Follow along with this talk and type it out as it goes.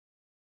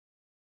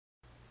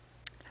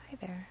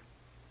there.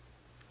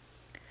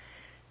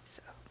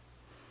 So,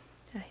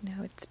 I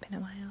know it's been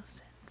a while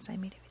since I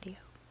made a video,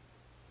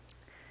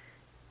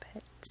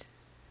 but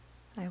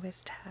I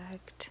was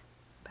tagged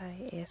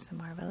by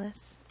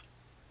ASMRvelous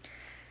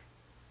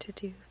to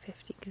do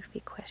 50 goofy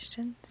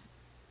questions,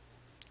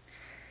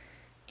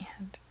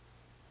 and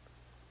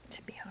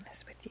to be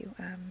honest with you,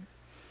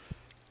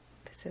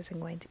 this isn't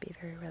going to be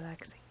very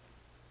relaxing.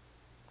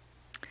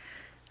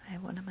 I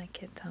have one of my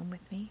kids home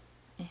with me,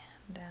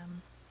 and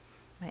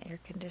my air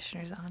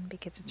conditioner's on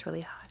because it's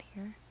really hot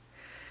here.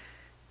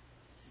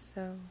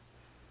 So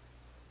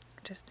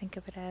just think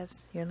of it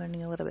as you're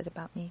learning a little bit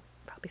about me,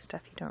 probably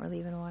stuff you don't really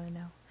even want to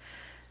know.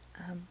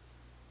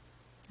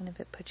 And if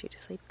it puts you to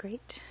sleep,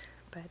 great,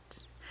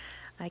 but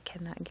I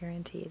cannot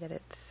guarantee that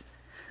it's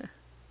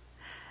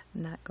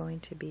not going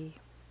to be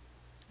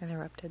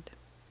interrupted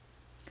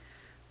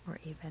or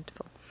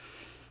eventful.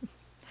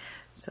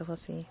 So we'll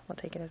see. We'll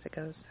take it as it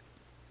goes.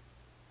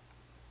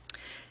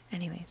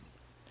 Anyways,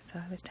 so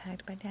I was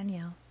tagged by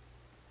Danielle,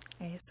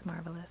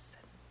 ASMRvelous,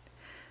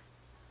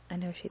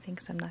 and I know she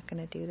thinks I'm not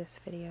going to do this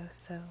video,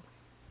 so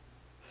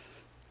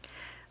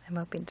I'm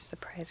hoping to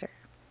surprise her.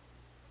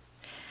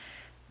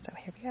 So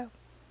here we go.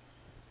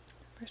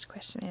 First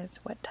question is,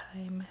 what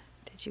time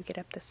did you get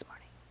up this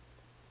morning?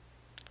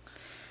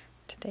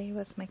 Today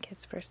was my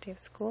kid's first day of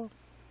school.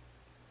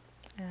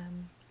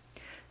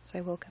 So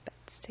I woke up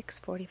at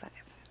 6:45.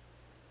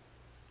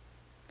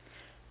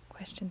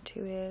 Question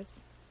 2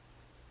 is,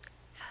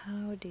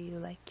 how do you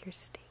like your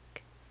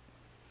steak?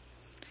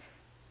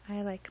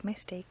 I like my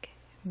steak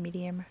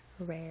medium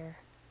rare.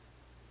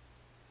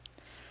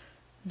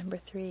 Number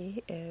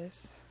 3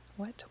 is,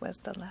 what was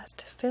the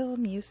last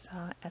film you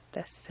saw at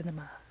the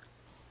cinema?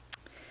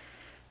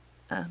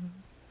 The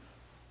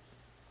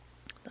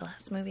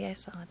last movie I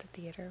saw at the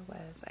theater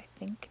was, I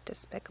think,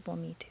 Despicable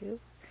Me 2.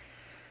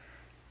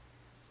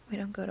 We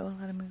don't go to a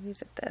lot of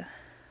movies at the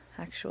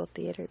actual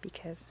theater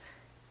because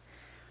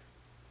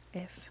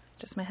if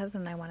just my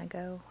husband and I want to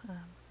go,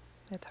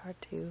 it's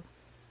hard to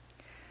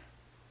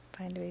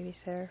find a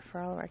babysitter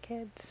for all of our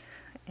kids,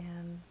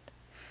 and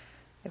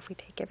if we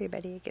take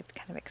everybody it gets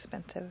kind of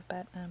expensive,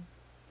 but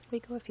we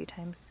go a few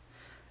times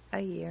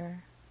a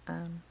year,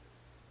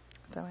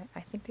 so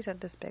I think they said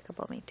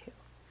Despicable Me 2.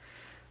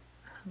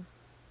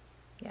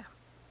 Yeah.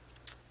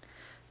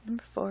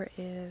 Number 4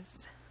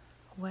 is,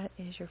 what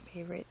is your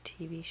favorite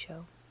TV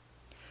show?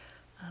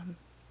 I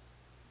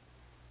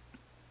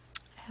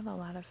have a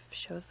lot of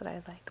shows that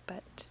I like,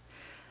 but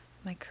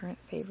my current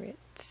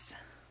favorites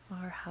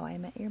are How I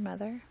Met Your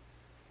Mother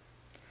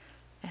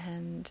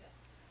and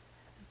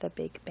The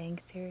Big Bang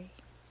Theory.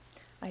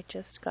 I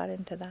just got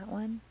into that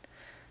one.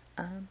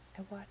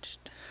 I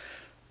watched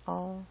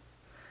all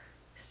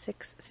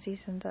 6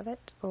 seasons of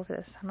it over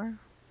the summer,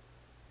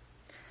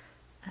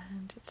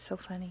 and it's so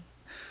funny.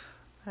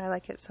 I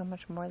like it so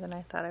much more than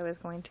I thought I was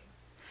going to.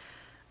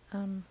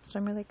 So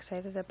I'm really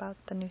excited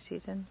about the new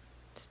season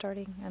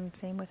starting, and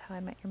same with How I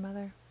Met Your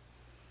Mother.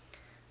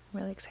 I'm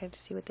really excited to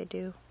see what they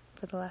do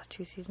for the last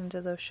 2 seasons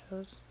of those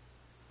shows.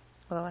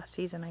 Well, the last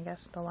season, I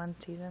guess, the 1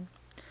 season.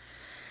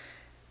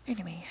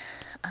 Anyway,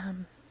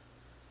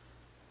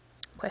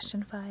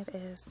 question 5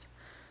 is,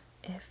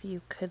 if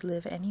you could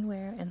live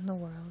anywhere in the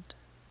world,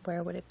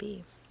 where would it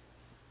be?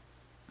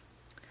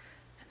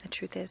 And the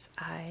truth is,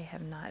 I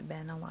have not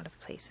been a lot of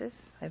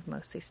places. I've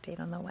mostly stayed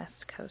on the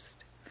West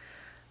Coast.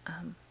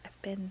 I've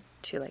been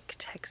to like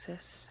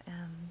Texas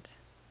and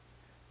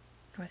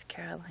North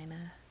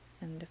Carolina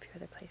and a few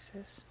other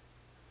places.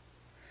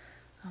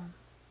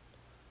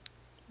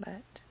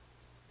 But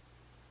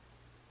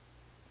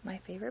my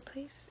favorite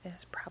place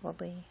is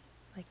probably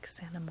like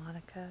Santa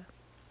Monica.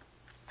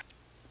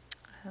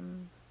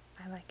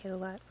 I like it a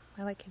lot.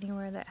 I like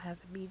anywhere that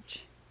has a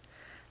beach,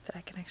 that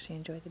I can actually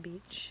enjoy the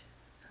beach.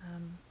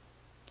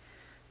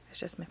 It's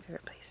just my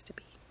favorite place to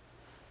be.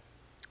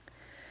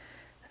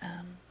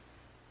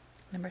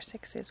 Number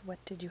 6 is,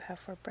 what did you have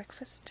for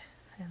breakfast?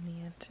 And the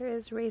answer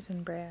is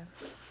raisin bran.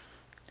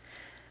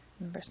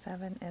 Number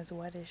 7 is,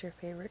 what is your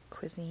favorite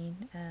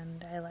cuisine?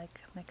 And I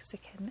like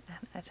Mexican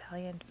and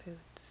Italian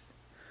foods.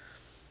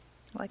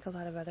 I like a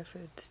lot of other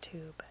foods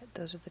too, but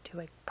those are the 2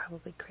 I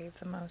probably crave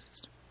the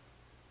most.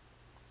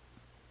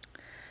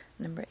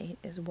 Number 8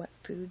 is, what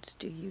foods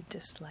do you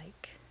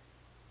dislike?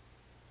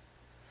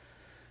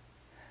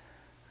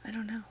 I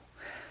don't know.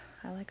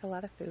 I like a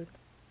lot of food.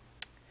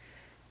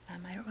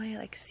 I don't really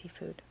like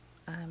seafood.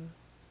 I'm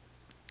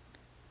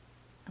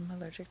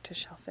allergic to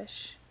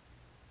shellfish,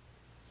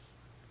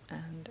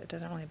 and it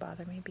doesn't really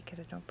bother me because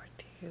I don't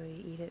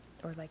particularly eat it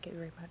or like it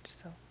very much.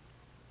 So,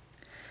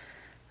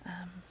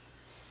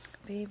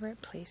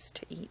 favorite place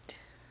to eat?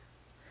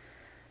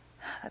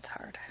 That's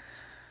hard.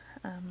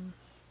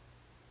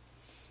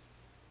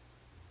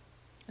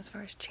 As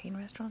far as chain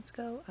restaurants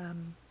go,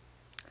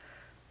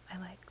 I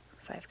like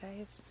Five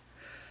Guys,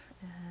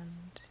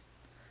 and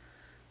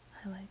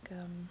I like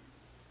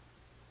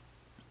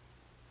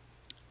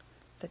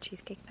the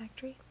Cheesecake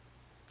Factory.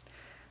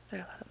 There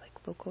are a lot of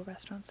like local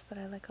restaurants that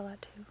I like a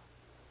lot too.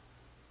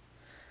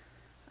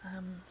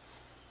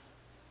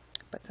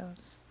 but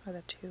those are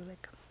the two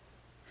like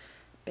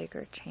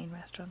bigger chain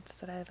restaurants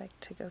that I like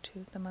to go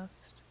to the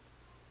most.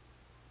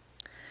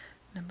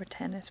 Number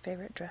 10 is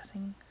favorite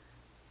dressing.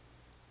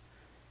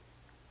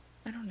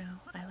 I don't know.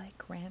 I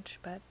like ranch,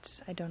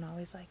 but I don't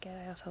always like it.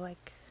 I also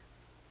like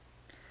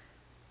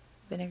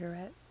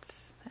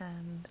vinaigrettes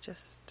and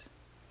just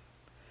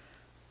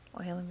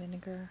oil and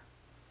vinegar.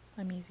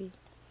 I'm easy.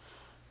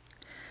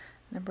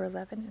 Number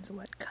 11 is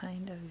what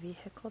kind of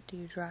vehicle do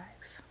you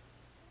drive?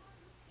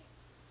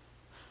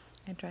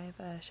 I drive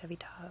a Chevy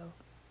Tahoe.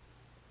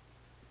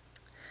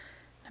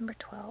 Number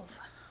 12,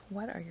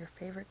 what are your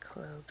favorite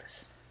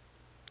clothes?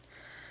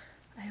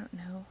 I don't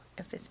know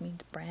if this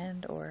means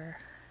brand or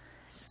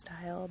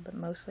style, but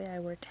mostly I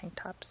wear tank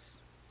tops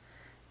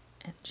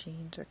and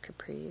jeans or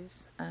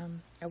capris.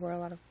 I wear a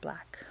lot of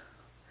black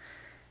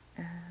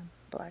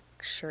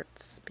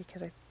shirts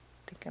because I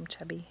think I'm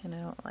chubby and I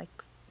don't like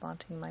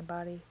flaunting my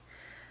body.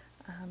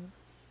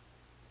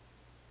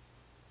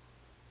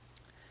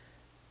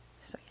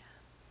 So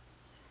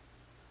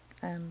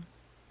yeah.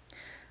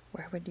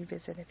 Where would you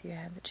visit if you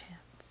had the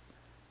chance?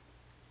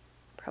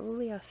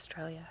 Probably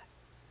Australia.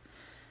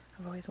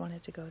 I've always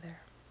wanted to go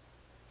there.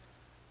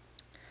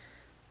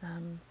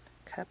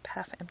 Cup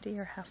half empty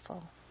or half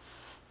full?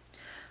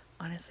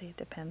 Honestly, it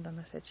depends on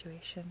the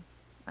situation.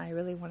 I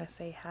really want to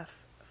say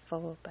half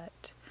full,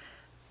 but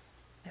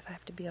if I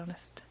have to be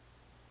honest,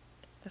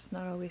 that's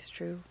not always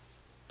true.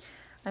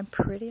 I'm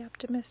pretty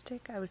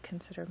optimistic. I would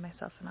consider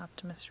myself an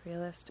optimist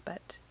realist,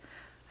 but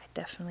I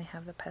definitely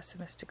have the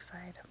pessimistic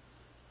side.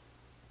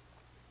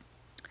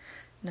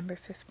 Number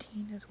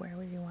 15 is where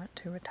would you want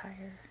to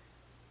retire?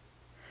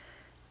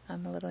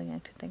 I'm a little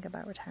young to think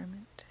about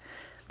retirement,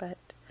 but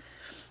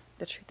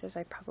the truth is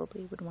I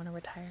probably would want to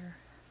retire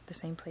the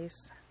same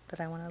place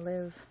that I want to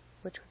live,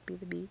 which would be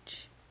the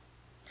beach.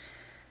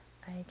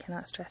 I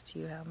cannot stress to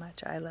you how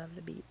much I love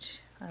the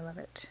beach. I love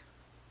it.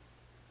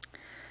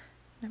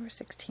 Number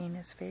 16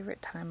 is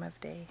favorite time of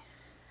day,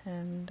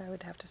 and I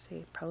would have to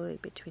say probably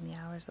between the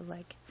hours of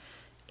like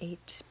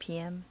 8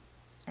 p.m.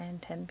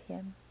 and 10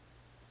 p.m.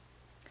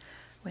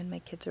 when my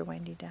kids are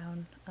winding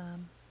down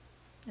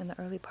in the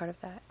early part of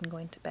that and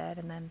going to bed,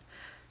 and then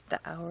the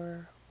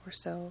hour or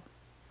so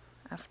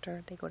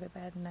after they go to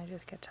bed and I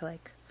just get to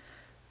like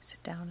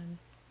sit down and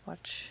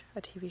watch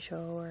a TV show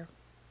or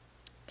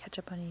catch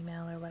up on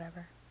email or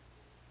whatever.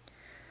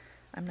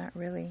 I'm not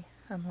really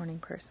a morning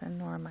person,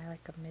 nor am I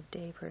like a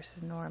midday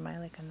person, nor am I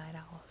like a night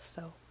owl,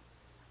 so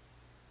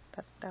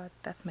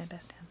that's my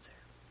best answer.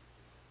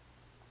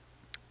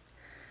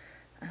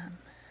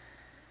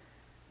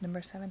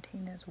 Number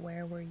 17 is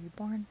where were you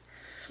born?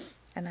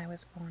 And I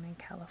was born in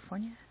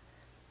California.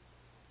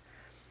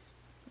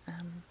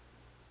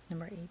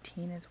 Number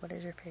 18 is what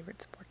is your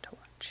favorite sport to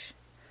watch?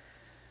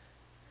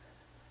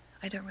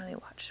 I don't really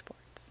watch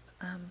sports.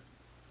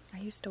 I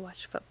used to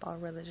watch football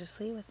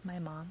religiously with my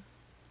mom.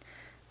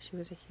 She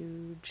was a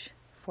huge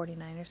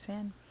 49ers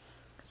fan,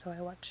 so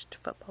I watched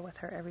football with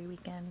her every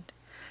weekend.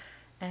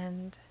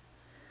 And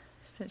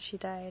since she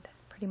died,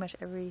 pretty much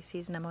every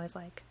season I'm always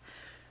like,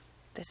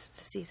 this is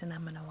the season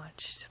I'm going to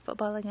watch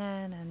football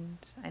again, and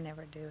I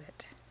never do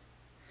it.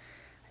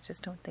 I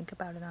just don't think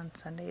about it on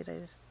Sundays.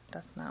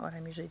 That's not what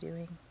I'm usually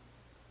doing.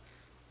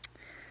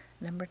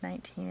 Number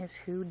 19 is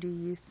who do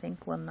you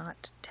think will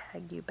not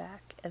tag you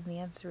back? And the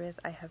answer is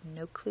I have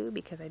no clue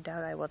because I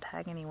doubt I will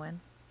tag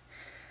anyone.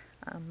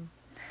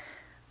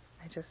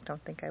 I just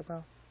don't think I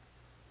will.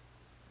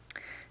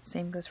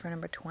 Same goes for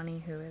number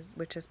 20,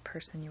 which is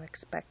person you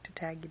expect to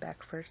tag you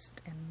back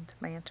first, and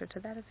my answer to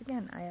that is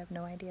again, I have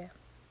no idea.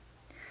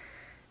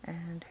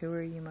 And who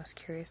are you most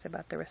curious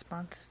about the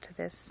responses to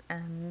this?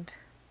 And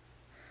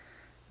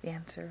the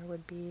answer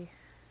would be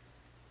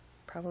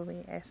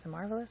probably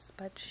ASMRvelous,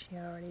 but she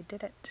already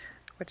did it,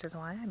 which is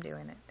why I'm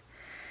doing it.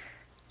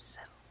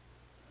 So,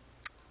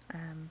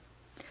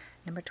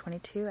 number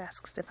 22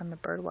 asks if I'm a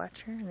bird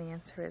watcher, and the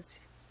answer is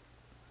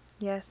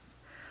yes.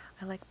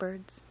 I like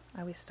birds.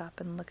 I always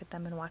stop and look at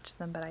them and watch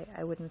them, but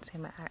I wouldn't say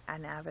I'm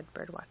an avid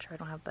bird watcher. I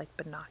don't have like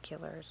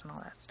binoculars and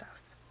all that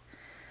stuff,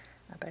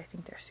 but I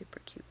think they're super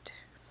cute.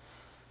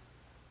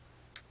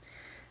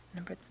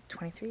 Number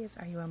 23 is,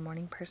 are you a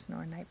morning person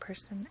or a night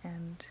person?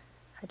 And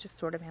I just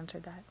sort of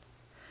answered that.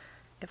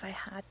 If I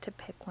had to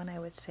pick one, I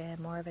would say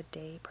I'm more of a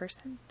day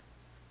person,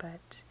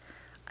 but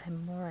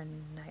I'm more a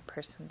night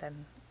person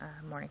than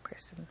a morning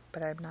person,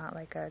 but I'm not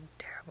like a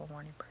terrible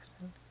morning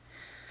person.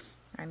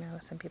 I know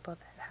some people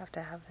that have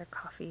to have their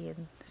coffee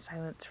in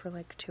silence for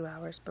like 2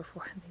 hours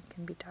before they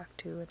can be talked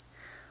to, and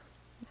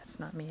that's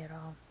not me at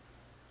all.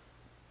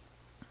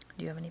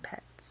 Do you have any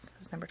pets?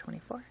 Is number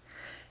 24,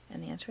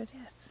 and the answer is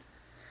yes.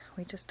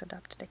 We just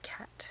adopted a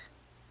cat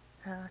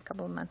a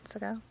couple of months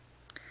ago.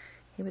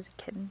 He was a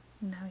kitten,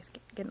 and now he's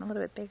getting a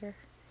little bit bigger.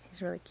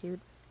 He's really cute.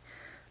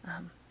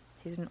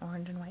 He's an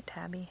orange and white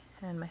tabby,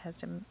 and my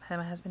husband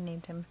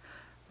named him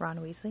Ron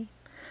Weasley,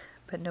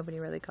 but nobody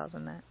really calls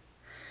him that.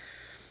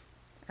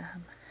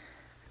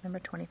 Number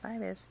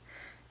 25 is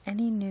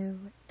any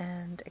new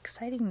and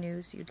exciting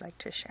news you'd like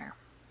to share.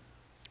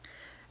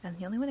 And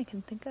the only one I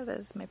can think of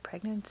is my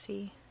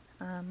pregnancy.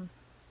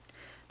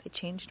 They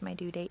changed my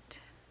due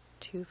date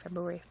to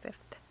February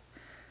 5th,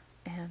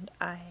 and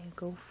I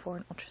go for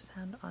an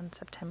ultrasound on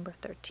September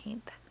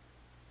 13th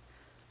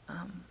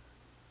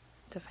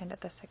to find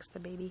out the sex of the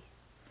baby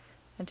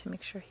and to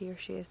make sure he or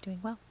she is doing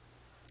well.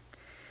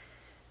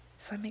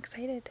 So I'm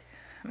excited.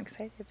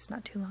 It's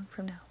not too long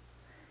from now.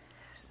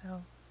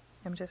 So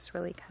I'm just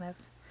really kind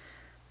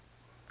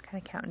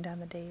of counting down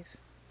the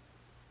days.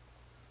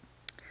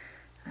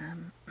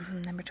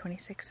 Number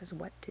 26 is,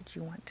 what did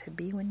you want to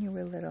be when you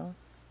were little?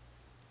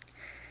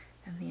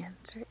 And the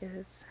answer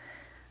is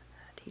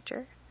a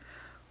teacher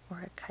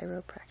or a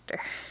chiropractor.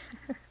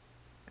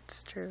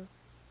 It's true.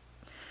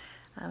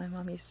 My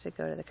mom used to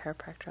go to the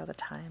chiropractor all the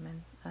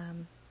time,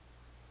 and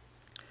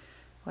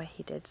what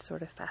he did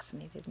sort of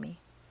fascinated me.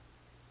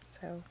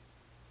 So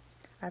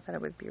I thought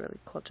it would be a really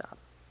cool job.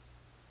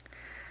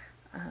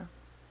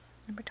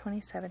 Number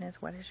 27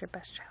 is, what is your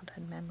best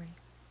childhood memory?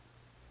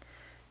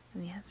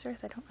 And the answer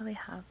is, I don't really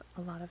have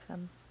a lot of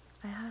them.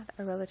 I had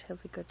a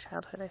relatively good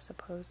childhood, I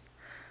suppose.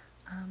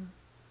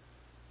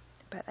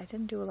 But I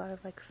didn't do a lot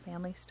of like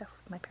family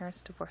stuff. My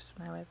parents divorced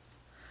when I was,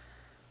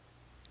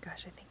 I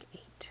think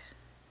 8.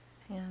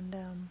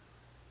 And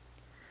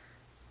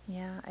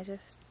yeah, I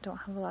just don't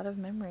have a lot of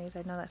memories.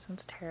 I know that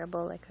sounds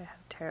terrible, like I had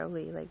a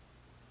terribly like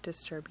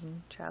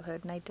disturbing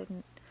childhood, and I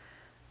didn't.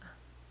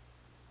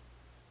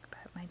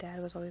 But my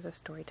dad was always a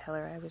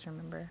storyteller. I always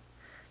remember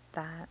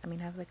that. I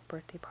mean, I have like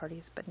birthday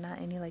parties, but not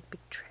any like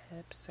big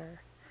trips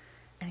or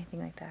anything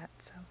like that.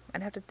 So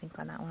I'd have to think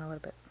on that one a little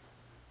bit.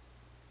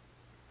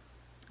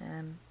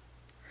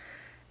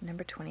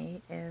 Number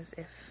 28 is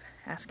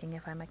asking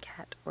if I'm a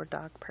cat or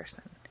dog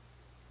person.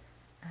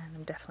 And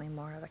I'm definitely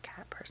more of a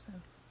cat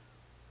person.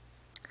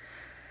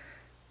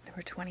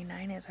 Number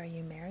 29 is, are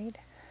you married?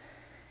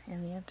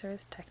 And the answer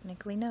is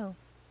technically no.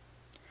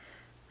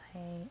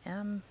 I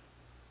am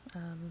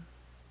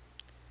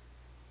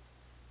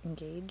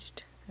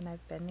engaged, and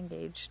I've been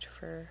engaged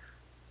for,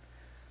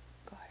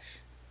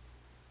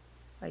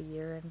 a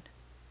year and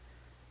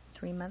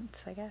 3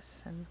 months, I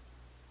guess, and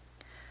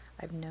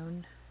I've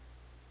known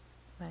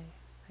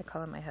I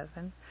call him my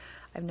husband.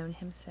 I've known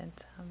him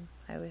since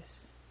I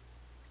was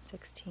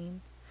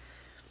 16.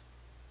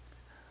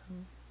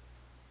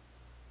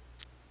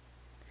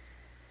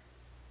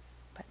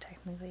 But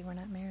technically we're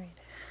not married,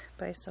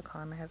 but I still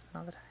call him my husband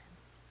all the time.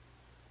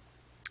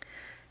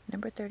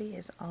 Number 30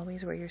 is,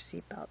 always wear your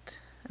seatbelt,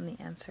 and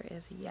the answer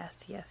is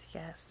yes, yes,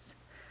 yes.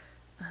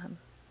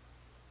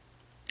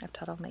 I've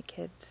taught all my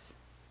kids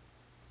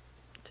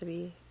to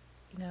be,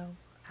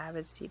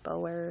 avid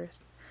seatbelt wearers.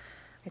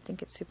 I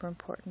think it's super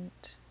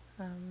important.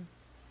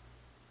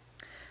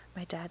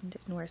 My dad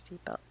didn't wear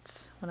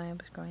seatbelts when I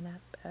was growing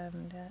up,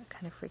 and it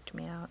kind of freaked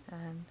me out,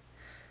 and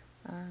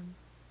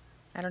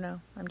I don't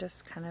know, I'm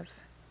just kind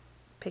of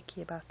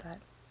picky about that.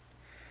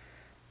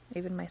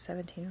 Even my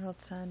 17-year-old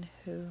son,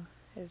 who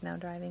is now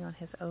driving on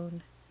his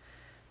own,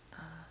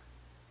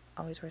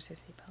 always wears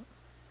his seatbelt.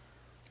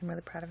 I'm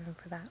really proud of him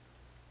for that.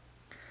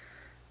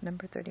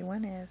 Number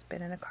 31 is,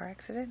 been in a car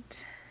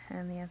accident?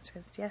 And the answer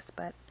is yes,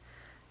 but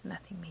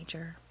nothing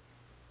major.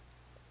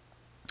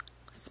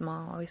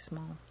 Always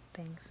small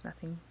things,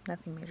 nothing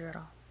major at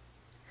all.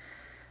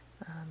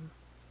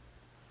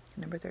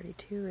 Number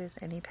 32 is,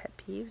 any pet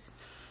peeves?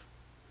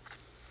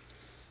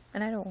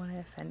 And I don't want to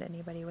offend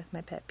anybody with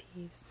my pet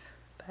peeves,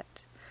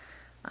 but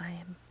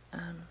I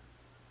am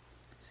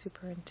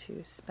super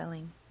into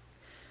spelling.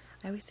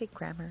 I always say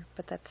grammar,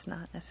 but that's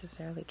not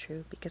necessarily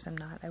true, because I'm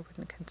not. I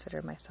wouldn't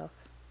consider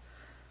myself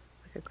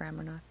like a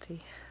grammar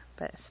Nazi.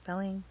 But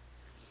spelling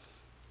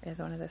is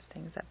one of those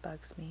things that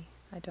bugs me.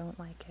 I don't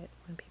like it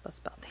when people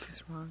spell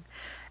things wrong.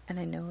 And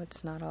I know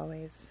it's not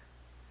always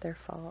their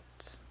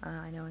fault.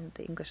 I know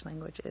the English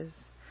language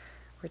is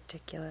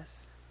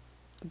ridiculous.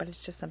 But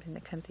it's just something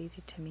that comes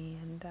easy to me.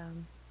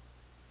 And,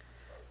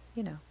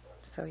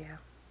 so yeah.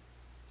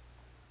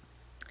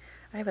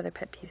 I have other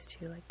pet peeves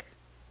too, like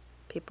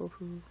people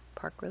who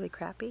park really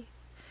crappy.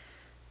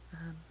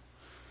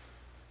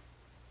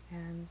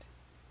 And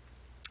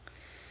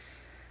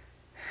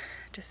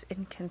just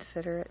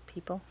inconsiderate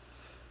people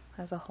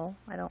as a whole.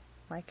 I don't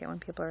like it when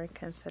people are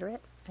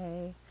inconsiderate.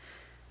 I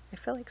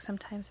feel like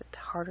sometimes it's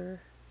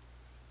harder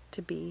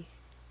to be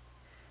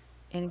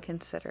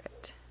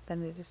inconsiderate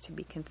than it is to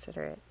be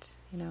considerate,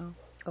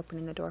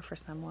 opening the door for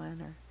someone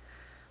or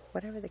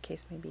whatever the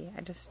case may be.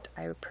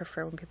 I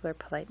prefer when people are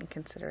polite and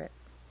considerate.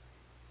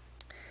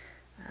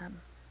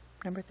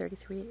 Number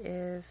 33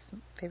 is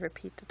favorite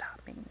pizza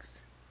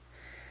toppings.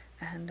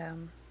 And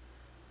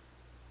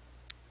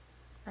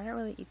I don't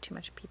really eat too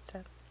much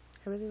pizza.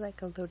 I really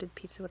like a loaded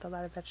pizza with a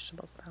lot of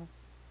vegetables though.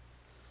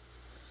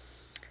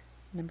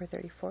 Number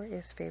 34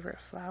 is favorite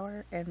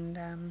flower, and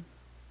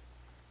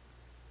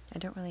I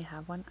don't really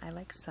have one. I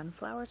like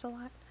sunflowers a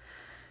lot,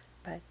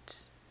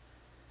 but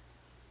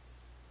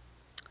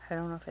I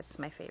don't know if it's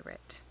my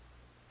favorite.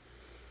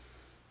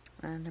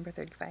 Number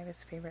 35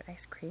 is favorite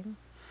ice cream.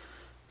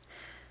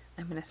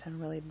 I'm going to sound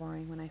really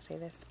boring when I say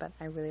this, but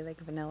I really like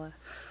vanilla.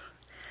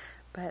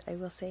 But I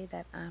will say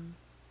that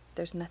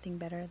there's nothing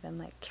better than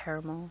like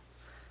caramel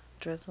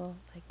drizzle,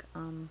 like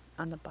on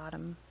the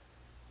bottom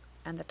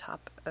and the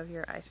top of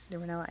your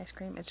vanilla ice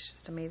cream. It's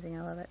just amazing.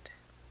 I love it.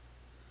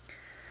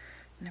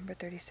 Number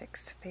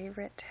 36,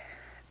 favorite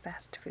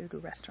fast food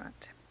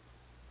restaurant.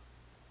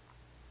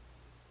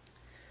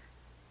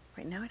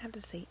 Right now I'd have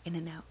to say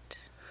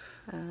In-N-Out.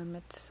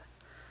 It's,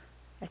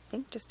 I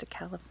think, just a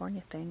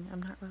California thing.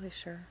 I'm not really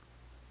sure.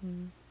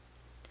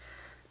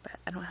 But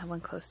I don't have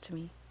one close to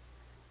me.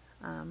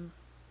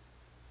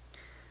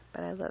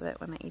 But I love it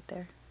when I eat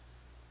there.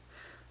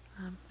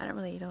 I don't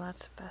really eat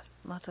lots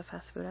of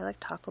fast food. I like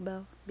Taco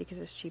Bell because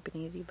it's cheap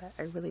and easy, but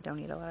I really don't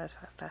eat a lot of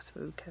fast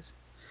food because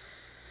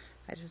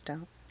I just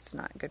don't. It's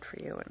not good for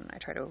you, and I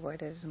try to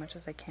avoid it as much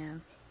as I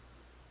can.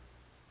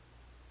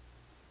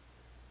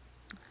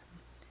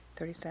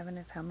 37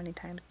 is how many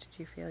times did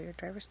you fail your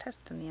driver's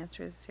test? And the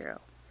answer is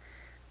 0.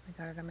 I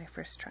got it on my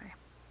first try.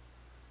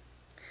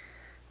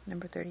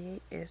 Number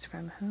 38 is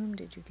from whom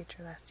did you get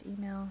your last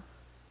email?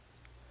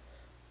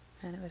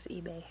 And it was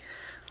eBay.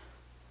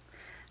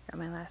 Got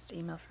my last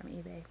email from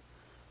eBay.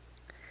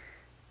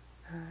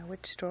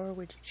 Which store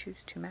would you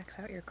choose to max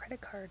out your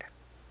credit card?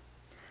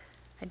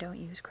 I don't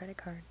use credit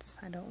cards.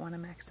 I don't want to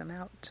max them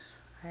out.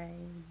 I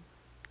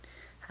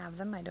have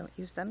them. I don't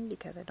use them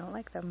because I don't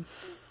like them.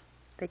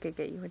 They could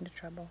get you into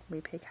trouble. We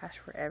pay cash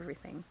for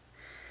everything.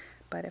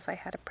 But if I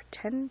had a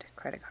pretend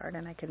credit card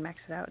and I could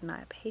max it out and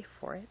not pay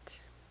for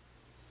it,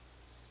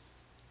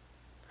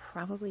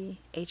 probably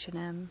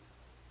H&M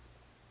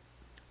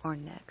or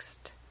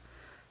Next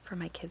for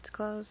my kids'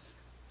 clothes,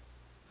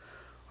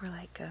 or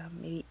like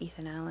maybe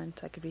Ethan Allen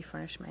so I could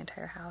refurnish my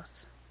entire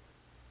house.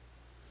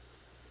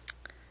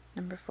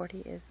 Number 40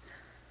 is,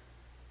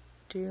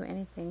 do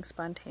anything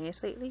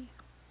spontaneous lately?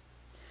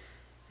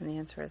 And the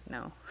answer is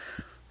no.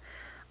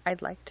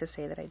 I'd like to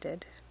say that I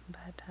did,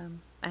 but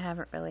I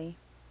haven't really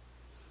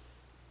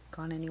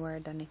gone anywhere or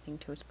done anything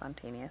too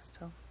spontaneous,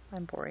 so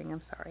I'm boring,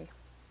 I'm sorry.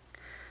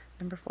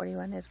 Number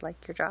 41 is,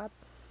 like your job?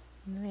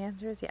 And the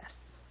answer is yes.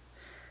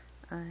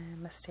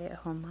 I'm a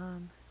stay-at-home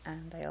mom,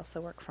 and I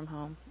also work from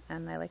home,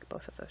 and I like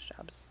both of those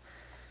jobs.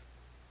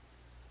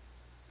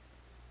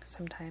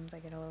 Sometimes I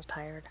get a little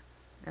tired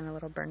and a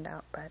little burned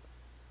out, but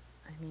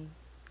I mean,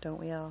 don't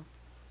we all?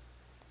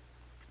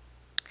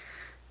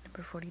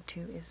 Number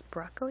 42 is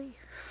broccoli.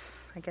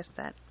 I guess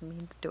that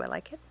means, do I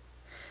like it?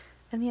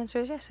 And the answer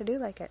is yes, I do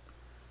like it.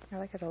 I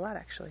like it a lot,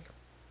 actually.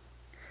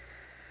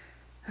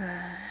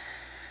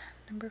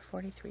 Number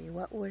 43,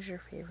 what was your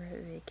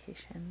favorite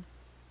vacation?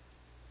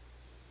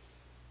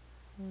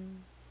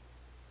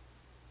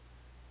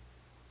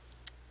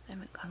 I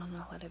haven't gone on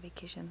a lot of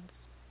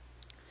vacations.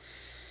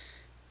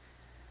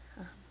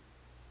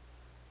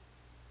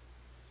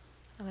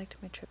 I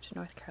liked my trip to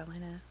North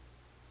Carolina.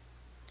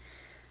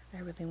 I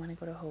really want to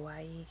go to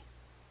Hawaii.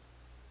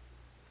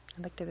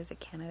 I'd like to visit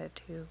Canada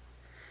too.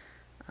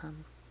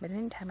 But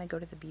anytime I go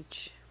to the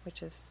beach,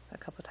 which is a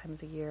couple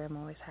times a year, I'm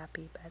always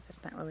happy, but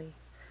it's not really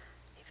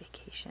a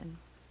vacation.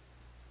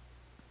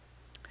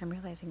 I'm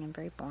realizing I'm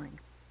very boring.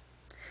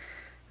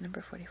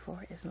 Number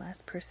 44 is the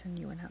last person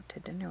you went out to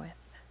dinner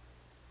with.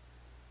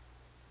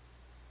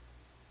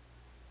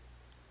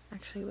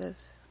 Actually, it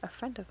was a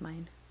friend of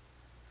mine.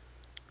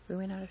 We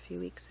went out a few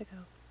weeks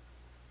ago.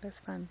 It was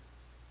fun.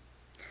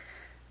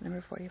 Number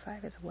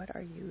 45 is, what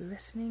are you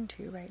listening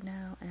to right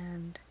now?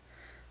 And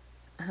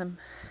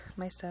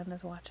my son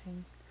is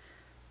watching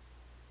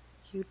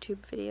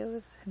YouTube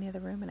videos in the other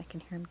room, and I can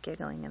hear him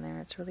giggling in there.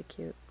 It's really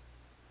cute.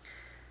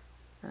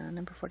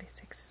 Number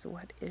 46 is,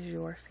 what is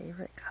your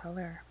favorite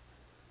color?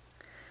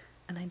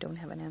 And I don't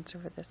have an answer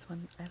for this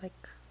one. I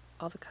like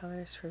all the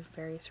colors for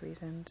various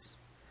reasons.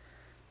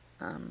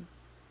 I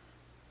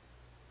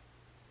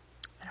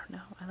don't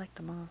know. I like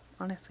them all.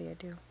 Honestly, I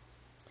do.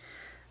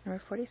 Number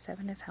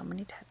 47 is, how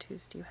many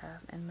tattoos do you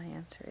have? And my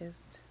answer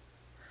is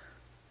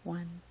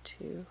 1,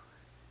 2,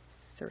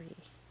 3.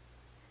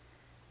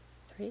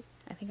 3?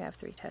 I think I have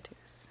 3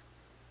 tattoos.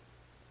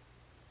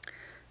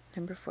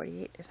 Number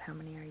 48 is, how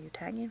many are you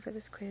tagging for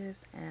this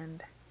quiz?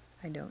 And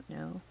I don't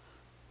know.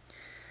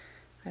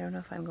 I don't know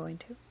if I'm going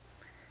to.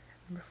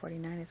 Number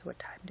 49 is, what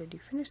time did you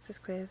finish this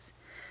quiz?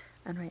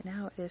 And right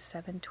now it is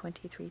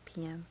 7:23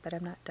 p.m., but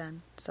I'm not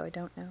done, so I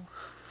don't know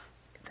if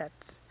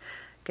that's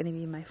going to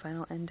be my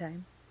final end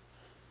time.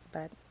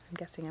 But I'm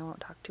guessing I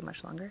won't talk too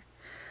much longer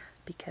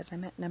because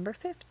I'm at number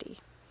 50.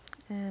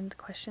 And the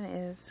question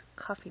is,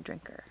 coffee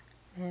drinker?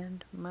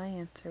 And my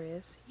answer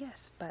is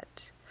yes,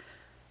 but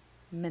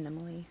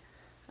minimally.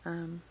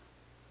 I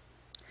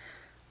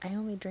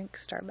only drink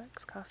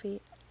Starbucks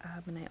coffee,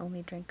 and I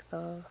only drink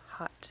the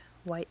hot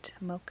white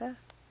mocha.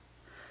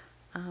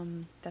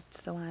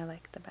 That's the one I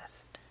like the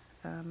best.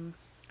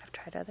 I've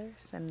tried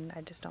others, and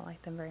I just don't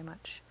like them very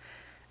much.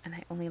 And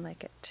I only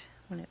like it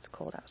when it's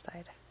cold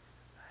outside.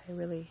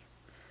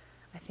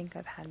 I think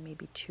I've had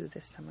maybe 2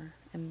 this summer,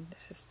 and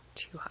it's just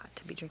too hot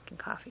to be drinking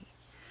coffee.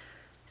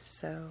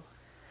 So,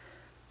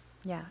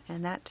 yeah,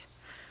 and that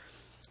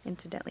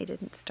incidentally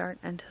didn't start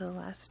until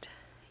last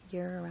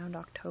year around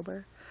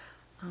October.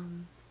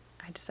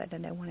 I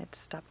decided I wanted to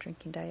stop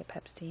drinking Diet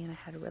Pepsi, and I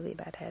had really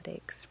bad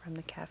headaches from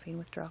the caffeine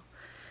withdrawal.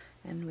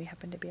 And we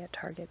happened to be at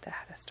Target that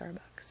had a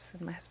Starbucks,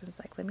 and my husband was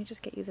like, let me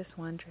just get you this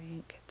one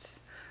drink.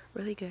 It's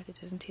really good. It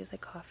doesn't taste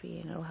like coffee,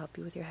 and it'll help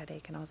you with your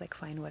headache. And I was like,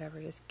 fine,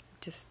 whatever.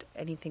 Just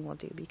anything will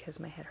do, because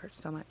my head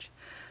hurts so much.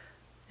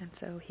 And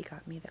so he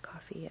got me the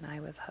coffee, and I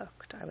was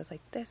hooked. I was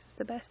like, this is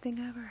the best thing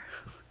ever.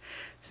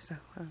 So,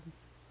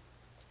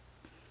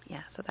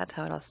 yeah, so that's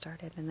how it all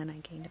started. And then I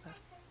gained about,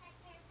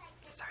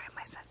 sorry,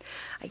 my son.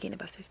 I gained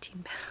about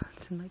 15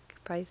 pounds in like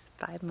probably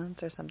 5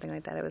 months or something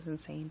like that. It was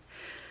insane.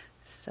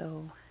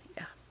 So,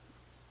 yeah.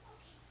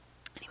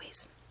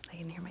 Anyways, I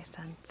can hear my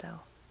son,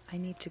 so I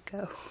need to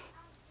go.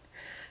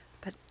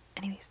 But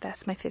anyways,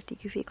 that's my 50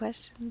 goofy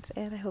questions,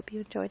 and I hope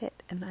you enjoyed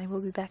it. And I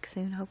will be back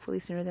soon, hopefully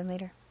sooner than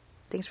later.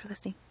 Thanks for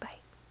listening. Bye.